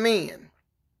of men.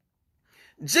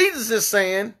 Jesus is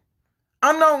saying,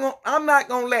 I'm not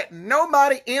going to let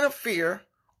nobody interfere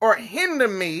or hinder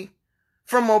me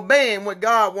from obeying what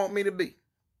God wants me to be,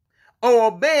 or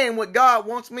obeying what God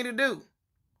wants me to do.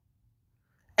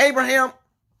 Abraham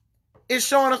is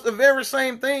showing us the very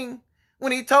same thing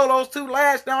when he told those two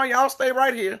lads, now y'all stay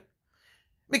right here.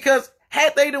 Because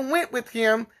had they done went with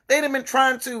him, they'd have been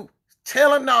trying to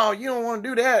tell him, no, you don't want to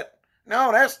do that.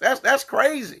 No, that's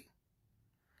crazy.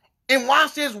 And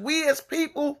watch this, we as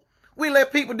people, we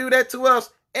let people do that to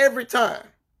us every time.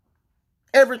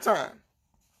 Every time.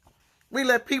 We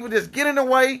let people just get in the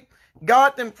way.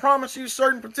 God then promised you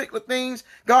certain particular things.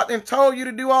 God then told you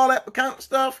to do all that kind of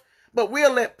stuff. But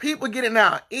we'll let people get in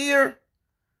our ear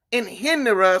and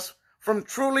hinder us from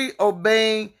truly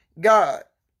obeying God.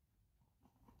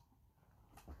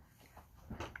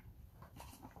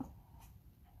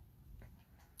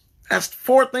 That's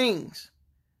 4 things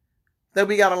that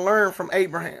we got to learn from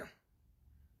Abraham.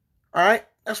 All right?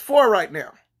 That's 4 right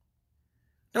now.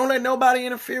 Don't let nobody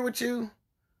interfere with you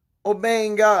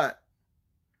obeying God.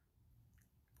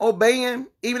 Obey him,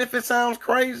 even if it sounds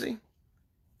crazy.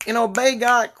 And obey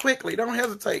God quickly. Don't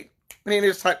hesitate with any of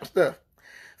this type of stuff.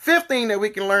 5th thing that we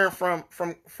can learn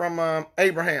from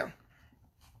Abraham.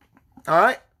 All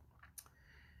right?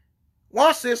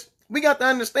 Watch this. We got to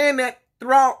understand that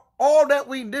throughout all that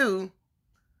we do,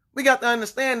 we got to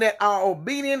understand that our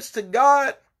obedience to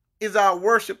God is our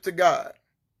worship to God.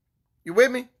 You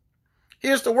with me?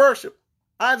 Here's the worship.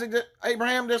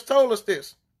 Abraham just told us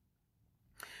this.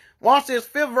 Watch this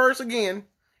 5th verse again.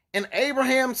 And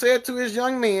Abraham said to his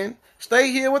young men,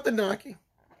 stay here with the donkey.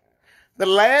 The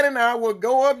lad and I will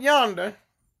go up yonder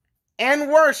and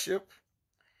worship,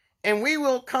 and we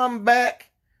will come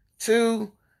back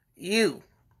to you.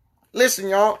 Listen,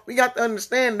 y'all, we got to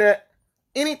understand that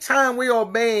anytime we're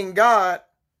obeying God,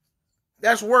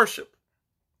 that's worship.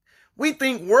 We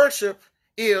think worship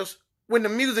is when the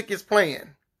music is playing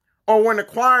or when the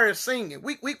choir is singing.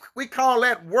 We call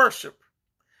that worship.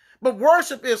 But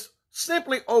worship is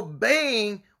simply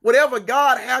obeying whatever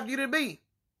God have you to be.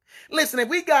 Listen, if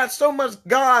we got so much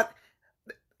God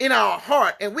in our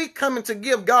heart and we coming to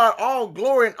give God all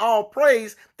glory and all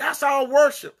praise, that's our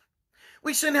worship.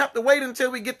 We shouldn't have to wait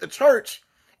until we get to church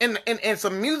and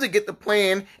some music get to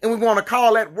playing and we want to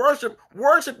call that worship.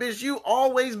 Worship is you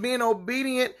always being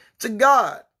obedient to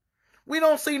God. We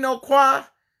don't see no choir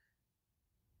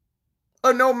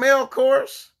or no male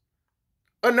chorus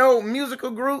or no musical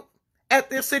group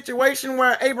at this situation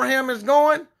where Abraham is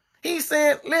going. He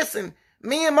said, listen,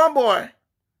 me and my boy,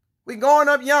 we going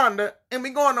up yonder and we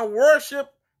going to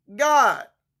worship God.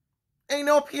 Ain't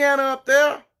no piano up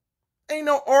there. Ain't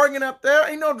no organ up there.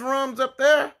 Ain't no drums up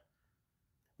there.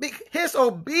 His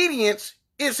obedience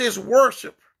is his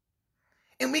worship.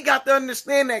 And we got to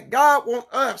understand that God wants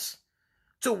us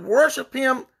to worship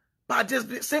him by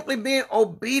just simply being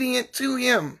obedient to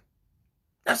him.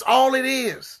 That's all it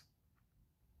is.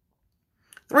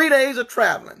 3 days of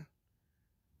traveling.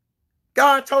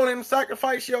 God told him,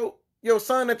 sacrifice your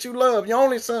son that you love, your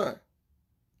only son.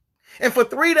 And for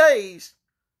 3 days,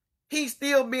 he's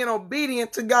still being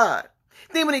obedient to God.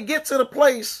 Then when he gets to the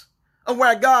place of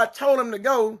where God told him to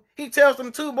go, he tells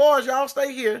them 2 boys, y'all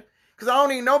stay here because I don't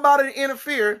need nobody to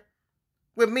interfere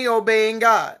with me obeying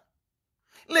God.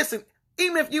 Listen,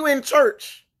 even if you in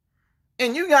church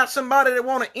and you got somebody that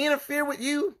want to interfere with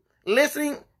you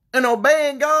listening and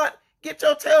obeying God, get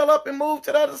your tail up and move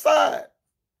to the other side.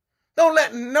 Don't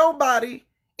let nobody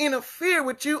interfere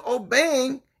with you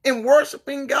obeying and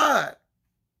worshiping God.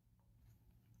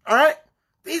 All right?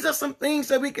 These are some things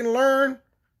that we can learn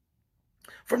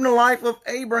from the life of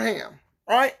Abraham.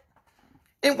 All right?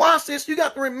 And watch this. You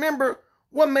got to remember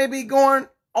what may be going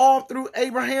all through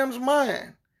Abraham's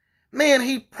mind. Man,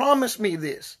 he promised me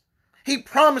this. He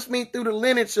promised me through the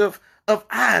lineage of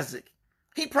Isaac.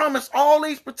 He promised all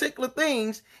these particular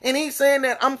things. And he's saying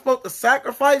that I'm supposed to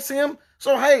sacrifice him.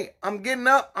 So, hey, I'm getting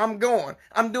up. I'm going.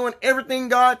 I'm doing everything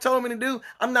God told me to do.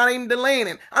 I'm not even delaying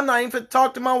it. I'm not even going to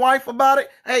talk to my wife about it.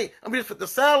 Hey, I'm just going to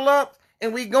saddle up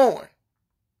and we going.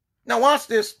 Now, watch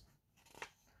this.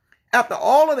 After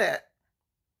all of that,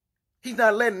 he's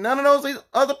not letting none of those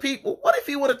other people. What if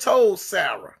he would have told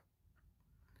Sarah?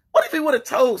 What if he would have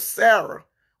told Sarah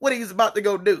what he's about to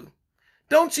go do?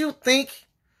 Don't you think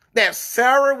that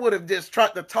Sarah would have just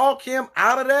tried to talk him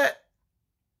out of that?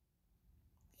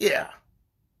 Yeah.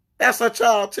 That's her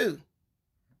child too.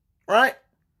 Right?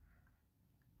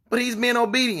 But he's being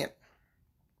obedient.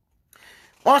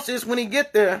 Watch this. When he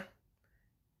get there,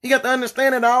 he got to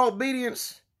understand that our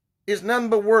obedience is nothing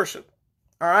but worship.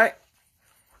 All right?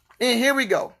 And here we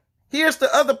go. Here's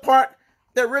the other part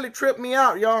that really tripped me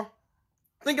out, y'all.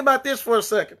 Think about this for a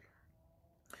second.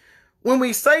 When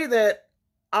we say that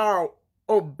our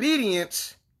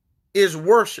obedience is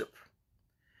worship,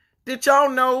 did y'all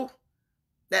know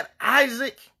that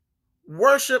Isaac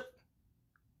worshiped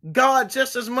God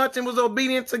just as much and was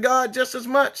obedient to God just as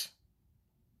much?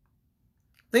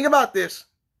 Think about this.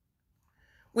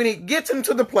 When he gets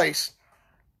into the place,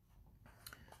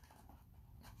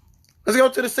 let's go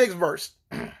to the 6th verse.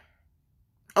 I'm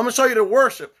going to show you the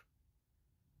worship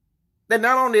that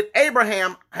not only did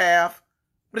Abraham have,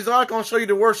 but it's also going to show you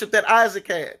the worship that Isaac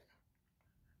had.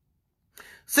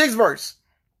 6th verse.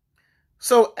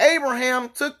 So Abraham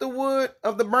took the wood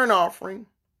of the burnt offering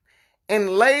and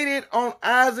laid it on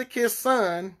Isaac his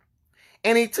son,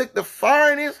 and he took the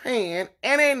fire in his hand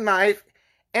and a knife,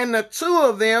 and the 2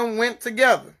 of them went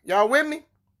together. Y'all with me?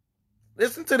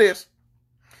 Listen to this.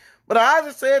 But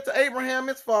Isaac said to Abraham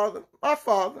his father, my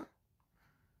father,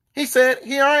 he said,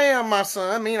 here I am, my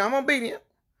son. I mean, I'm obedient.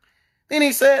 Then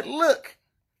he said, look,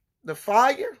 the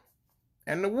fire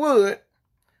and the wood,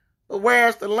 but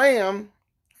where's the lamb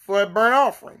for a burnt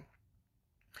offering?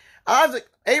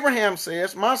 Abraham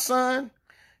says, my son,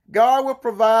 God will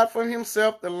provide for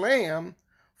himself the lamb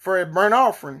for a burnt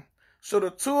offering. So the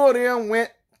 2 of them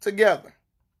went together.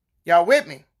 Y'all with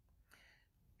me?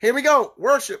 Here we go.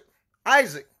 Worship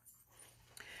Isaac.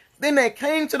 Then they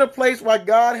came to the place where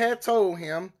God had told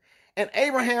him, and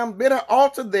Abraham built an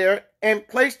altar there and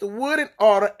placed the wood in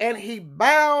order, and he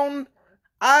bound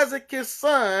Isaac his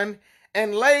son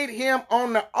and laid him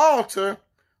on the altar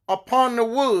upon the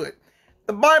wood.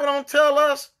 The Bible don't tell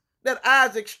us that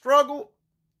Isaac struggled,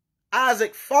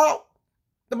 Isaac fought.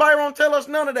 The Bible don't tell us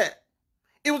none of that.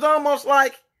 It was almost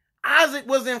like Isaac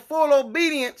was in full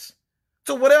obedience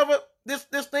to whatever this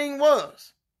thing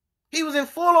was. He was in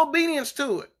full obedience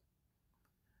to it.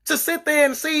 To sit there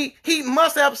and see, he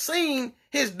must have seen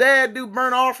his dad do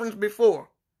burnt offerings before.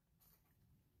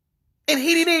 And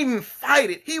he didn't even fight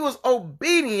it. He was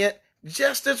obedient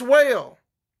just as well.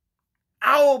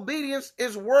 Our obedience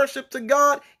is worship to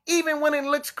God, even when it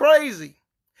looks crazy.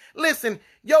 Listen,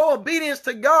 your obedience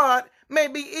to God may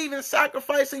be even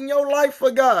sacrificing your life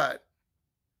for God.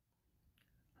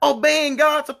 Obeying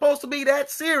God's supposed to be that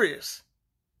serious.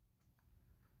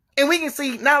 And we can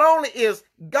see not only is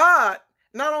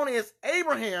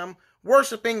Abraham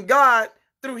worshiping God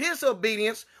through his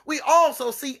obedience, we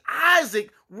also see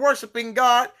Isaac worshiping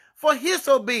God for his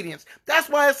obedience. That's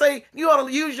why I say you ought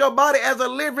to use your body as a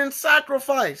living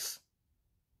sacrifice.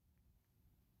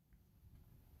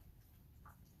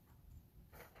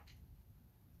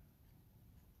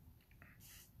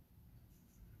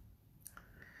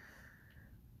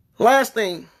 Last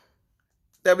thing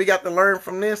that we got to learn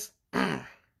from this, not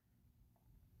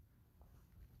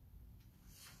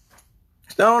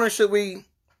only should we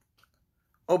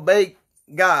obey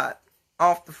God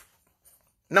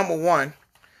number one,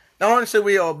 not only should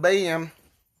we obey him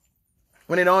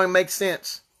when it only makes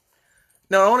sense,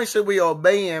 not only should we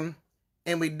obey him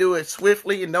and we do it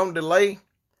swiftly and don't delay,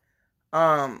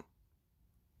 not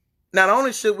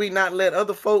only should we not let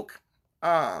other folk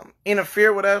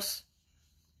interfere with us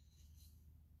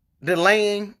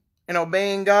delaying and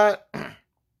obeying God,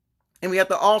 and we have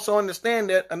to also understand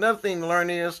that another thing to learn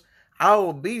is our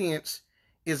obedience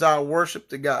is our worship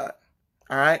to God.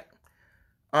 All right.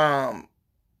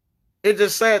 It's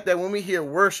just sad that when we hear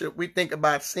worship, we think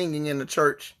about singing in the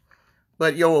church,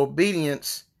 but your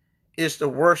obedience is the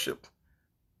worship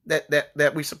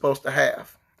that we're supposed to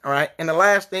have. All right. And the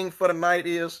last thing for the night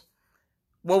is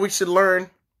what we should learn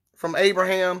from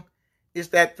Abraham is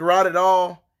that throughout it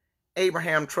all,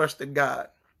 Abraham trusted God.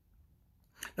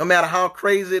 No matter how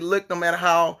crazy it looked, no matter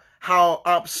how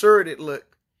absurd it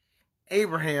looked,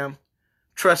 Abraham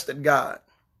trusted God.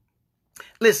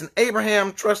 Listen,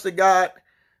 Abraham trusted God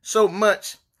so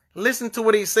much. Listen to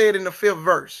what he said in the 5th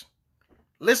verse.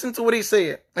 Listen to what he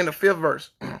said in the 5th verse.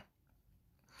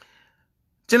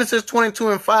 Genesis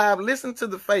 22:5. Listen to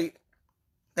the faith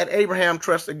that Abraham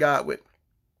trusted God with.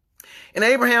 And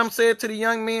Abraham said to the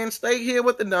young men, "Stay here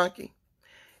with the donkey,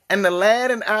 and the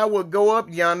lad and I will go up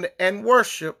yonder and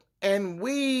worship, and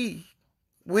we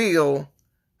will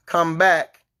come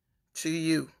back to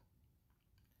you."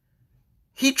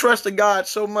 He trusted God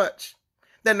so much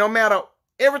that no matter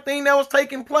everything that was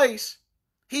taking place,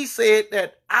 he said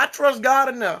that I trust God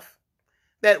enough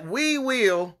that we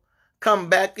will come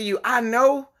back to you. I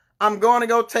know I'm going to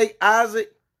go take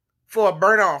Isaac for a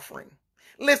burnt offering.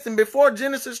 Listen, before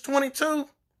Genesis 22,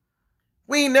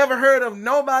 we never heard of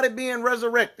nobody being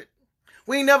resurrected.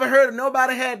 We never heard of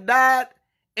nobody had died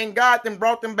and God then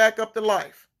brought them back up to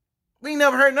life. We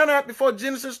never heard none of that before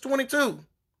Genesis 22.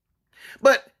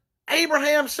 But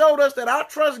Abraham showed us that I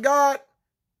trust God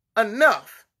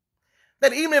enough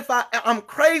that even if I'm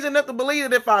crazy enough to believe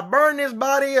that if I burn this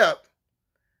body up,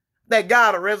 that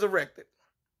God will resurrect it.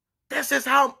 That's just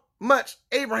how much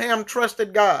Abraham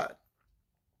trusted God.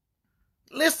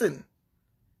 Listen,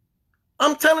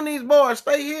 I'm telling these boys,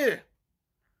 stay here.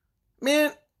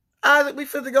 Man, Isaac, we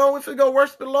fit to go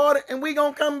worship the Lord, and we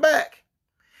gonna come back.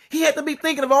 He had to be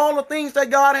thinking of all the things that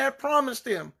God had promised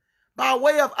him by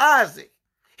way of Isaac.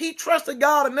 He trusted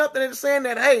God enough that it's saying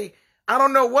that, hey, I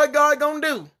don't know what God gonna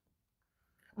do,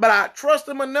 but I trust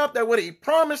him enough that what he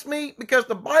promised me, because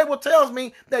the Bible tells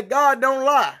me that God don't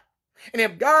lie. And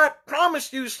if God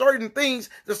promised you certain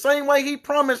things the same way he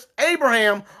promised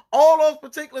Abraham all those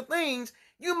particular things,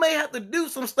 you may have to do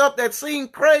some stuff that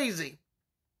seems crazy.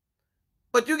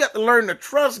 But you got to learn to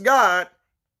trust God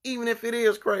even if it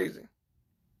is crazy.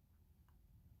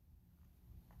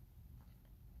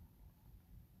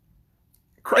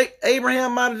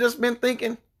 Abraham might have just been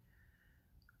thinking,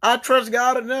 I trust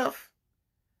God enough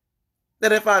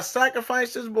that if I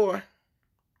sacrifice this boy,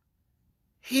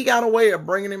 he got a way of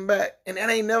bringing him back. And that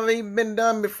ain't never even been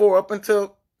done before up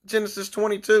until Genesis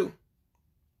 22.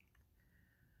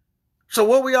 So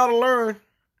what we ought to learn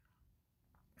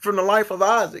from the life of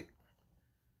Isaac,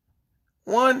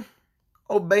 one,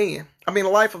 obeying. The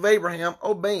life of Abraham,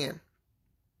 obeying.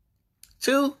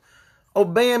 Two,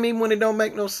 obey him even when it don't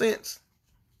make no sense.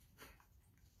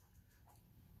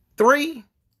 Three,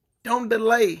 don't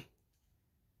delay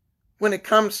when it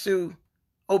comes to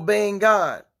obeying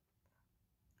God.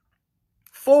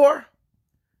 Four,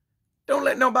 don't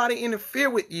let nobody interfere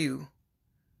with you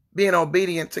being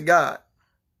obedient to God.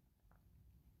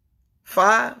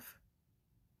 Five,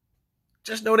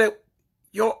 just know that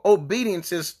your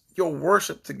obedience is your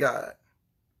worship to God.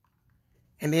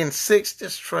 And then six,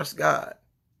 just trust God.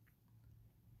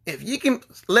 If you can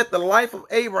let the life of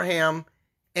Abraham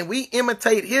and we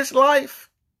imitate his life,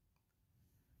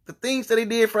 the things that he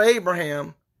did for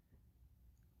Abraham,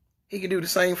 he can do the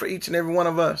same for each and every one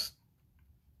of us.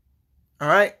 All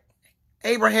right?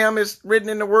 Abraham is written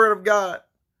in the Word of God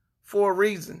for a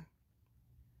reason.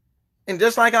 And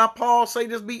just like how Paul say,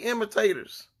 just be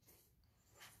imitators.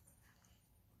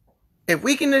 If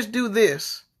we can just do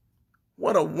this,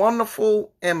 what a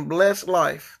wonderful and blessed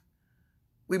life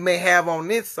we may have on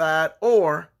this side,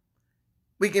 or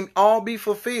we can all be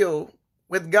fulfilled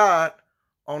with God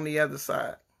on the other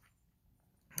side.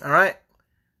 All right.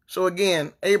 So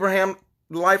again, Abraham,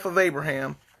 the life of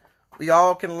Abraham, we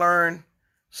all can learn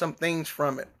some things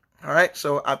from it. All right.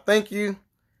 So I thank you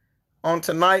on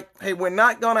tonight. Hey, we're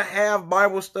not going to have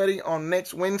Bible study on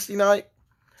next Wednesday night.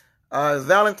 It's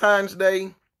Valentine's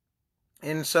Day.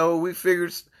 And so we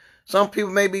figured some people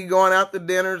may be going out to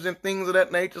dinners and things of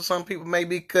that nature. Some people may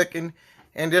be cooking.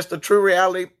 And just the true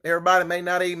reality, everybody may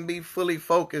not even be fully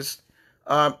focused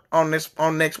on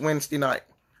next Wednesday night.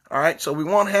 All right, so we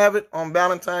won't have it on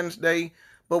Valentine's Day,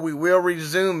 but we will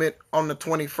resume it on the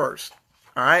 21st.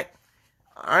 All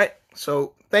right.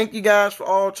 So thank you guys for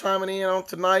all chiming in on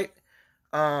tonight.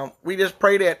 We just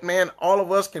pray that, man, all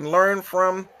of us can learn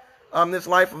from this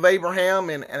life of Abraham,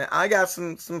 and I got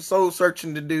some soul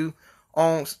searching to do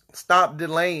on stop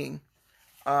delaying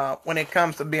when it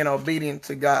comes to being obedient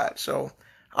to God. So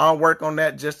I'll work on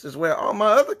that just as well. Oh, my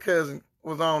other cousin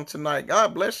was on tonight.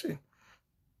 God bless you.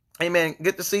 Amen.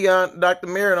 Good to see Dr.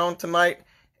 Merritt on tonight,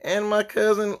 and my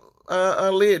cousin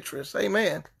Leatrice.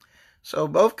 Amen. So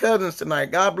both cousins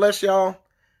tonight. God bless y'all.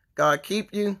 God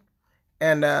keep you.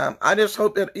 And I just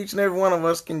hope that each and every one of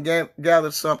us can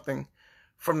gather something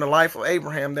from the life of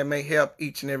Abraham that may help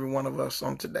each and every one of us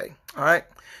on today. All right.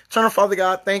 Eternal Father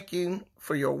God, thank you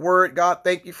for your word. God,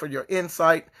 thank you for your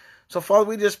insight. So Father,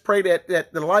 we just pray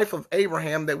that the life of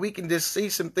Abraham, that we can just see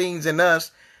some things in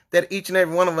us that each and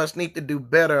every one of us need to do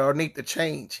better or need to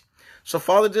change. So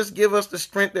Father, just give us the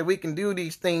strength that we can do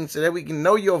these things so that we can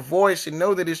know your voice and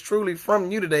know that it's truly from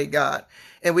you today, God.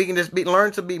 And we can just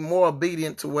learn to be more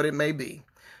obedient to what it may be.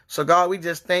 So God, we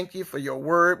just thank you for your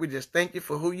word. We just thank you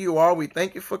for who you are. We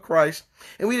thank you for Christ.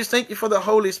 And we just thank you for the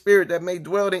Holy Spirit that may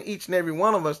dwell in each and every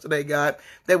one of us today, God,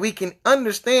 that we can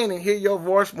understand and hear your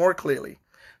voice more clearly.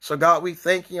 So God, we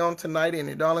thank you on tonight. In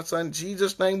your darling son,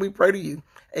 Jesus' name, we pray to you.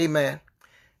 Amen.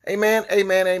 Amen,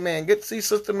 amen, amen. Good to see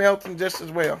Sister Melton just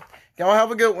as well. Y'all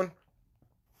have a good one.